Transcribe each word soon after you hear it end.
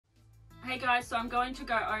Hey guys, so I'm going to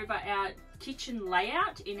go over our kitchen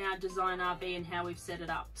layout in our Design RV and how we've set it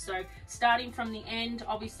up. So starting from the end,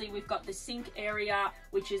 obviously we've got the sink area,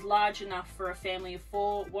 which is large enough for a family of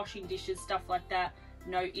 4, washing dishes, stuff like that.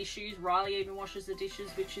 No issues. Riley even washes the dishes,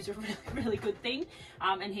 which is a really good thing,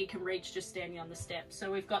 and he can reach just standing on the steps. So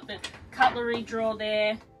we've got the cutlery drawer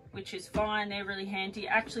there, which is fine. They're really handy.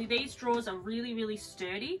 Actually, these drawers are really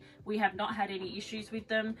sturdy. We have not had any issues with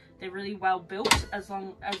them. They're really well built, as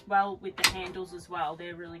well with the handles as well.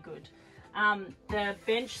 They're really good. The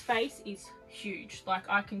bench space is huge. Like,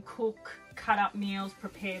 I can cook, cut up meals,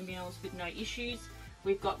 prepare meals with no issues.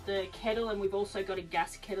 We've got the kettle, and we've also got a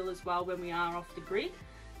gas kettle as well when we are off the grid.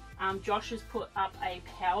 Josh has put up a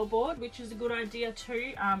power board, which is a good idea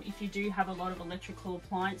too, if you do have a lot of electrical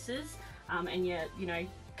appliances and you know,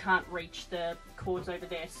 can't reach the cords over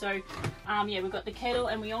there. So yeah, we've got the kettle,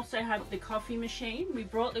 and we also have the coffee machine. We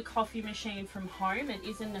brought the coffee machine from home. It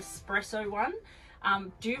is an espresso one.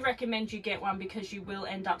 Do recommend you get one, because you will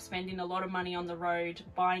end up spending a lot of money on the road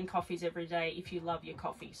buying coffees every day if you love your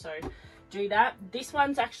coffee. So do that. This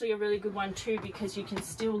one's actually a really good one too, because you can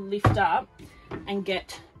still lift up and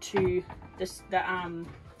get to the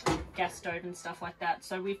gas stove and stuff like that.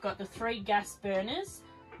 So we've got the 3 gas burners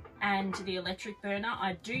and the electric burner.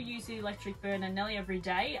 I do use the electric burner nearly every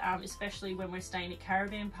day, especially when we're staying at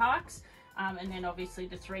caravan parks. And then obviously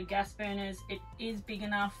the 3 gas burners. It is big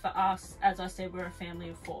enough for us. As I said, we're a family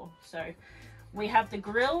of 4. So we have the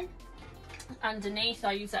grill underneath.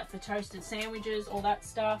 I use that for toasted sandwiches, all that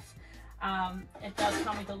stuff. It does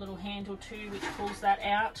come with a little handle too, which pulls that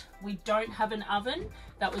out. We don't have an oven.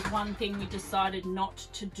 That was one thing we decided not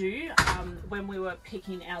to do when we were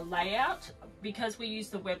picking our layout, because we use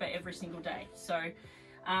the Weber every single day. So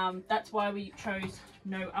that's why we chose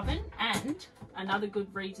no oven. And another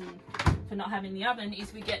good reason for not having the oven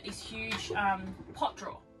is we get this huge pot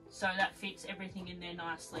drawer, so that fits everything in there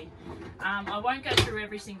nicely. I won't go through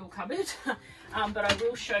every single cupboard, but I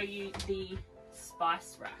will show you the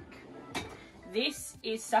spice rack. This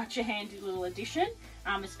is such a handy little addition,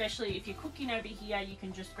 especially if you're cooking over here. You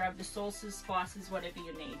can just grab the sauces, spices, whatever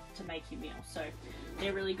you need to make your meal. So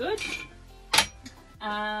they're really good.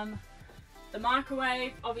 The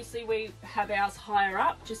microwave, obviously we have ours higher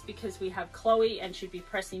up just because we have Chloe and she'd be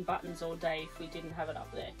pressing buttons all day if we didn't have it up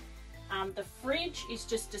there. The fridge is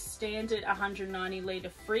just a standard 190 litre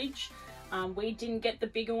fridge. We didn't get the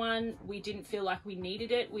bigger one. We didn't feel like we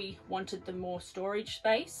needed it. We wanted the more storage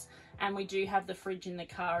space, and we do have the fridge in the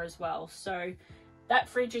car as well. So that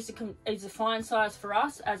fridge is a fine size for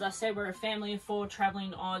us. As I said, we're a family of 4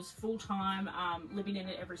 traveling Oz full time, living in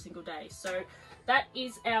it every single day. So that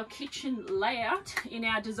is our kitchen layout in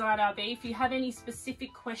our Design RV. If you have any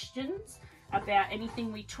specific questions about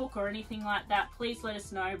anything we took or anything like that, please let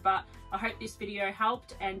us know. But I hope this video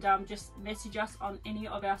helped, and just message us on any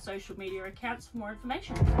of our social media accounts for more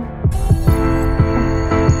information.